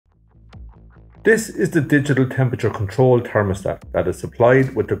This is the Digital Temperature Control Thermostat that is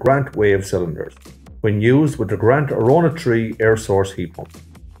supplied with the Grant Wave cylinders when used with the Grant Aerona³ air source heat pump.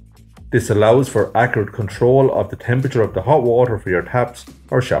 This allows for accurate control of the temperature of the hot water for your taps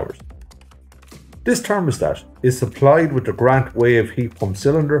or showers. This thermostat is supplied with the Grant Wave heat pump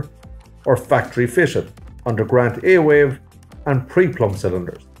cylinder or factory fitted on the Grant A-Wave and pre-plumb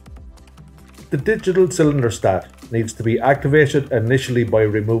cylinders. The digital cylinder stat needs to be activated initially by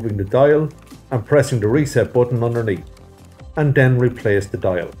removing the dial and pressing the reset button underneath, and then replace the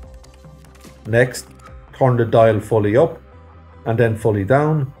dial. Next, turn the dial fully up, and then fully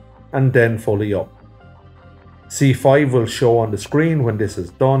down, and then fully up. C5 will show on the screen when this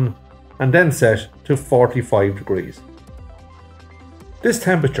is done, and then set to 45 degrees. This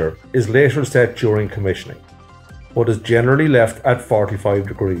temperature is later set during commissioning, but is generally left at 45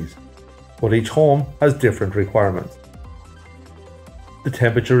 degrees, but each home has different requirements. The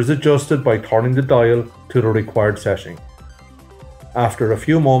temperature is adjusted by turning the dial to the required setting. After a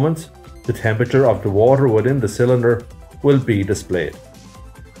few moments, the temperature of the water within the cylinder will be displayed.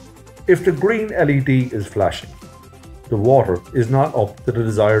 If the green LED is flashing, the water is not up to the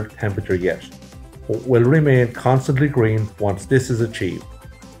desired temperature yet, but will remain constantly green once this is achieved.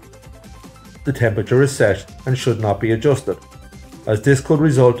 The temperature is set and should not be adjusted, as this could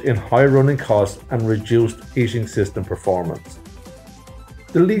result in high running costs and reduced heating system performance.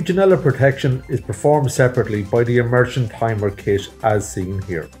 The Legionella protection is performed separately by the immersion timer kit as seen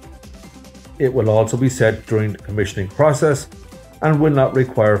here. It will also be set during the commissioning process and will not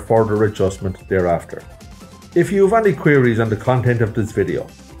require further adjustment thereafter. If you have any queries on the content of this video,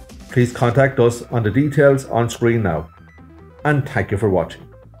 please contact us on the details on screen now, and thank you for watching.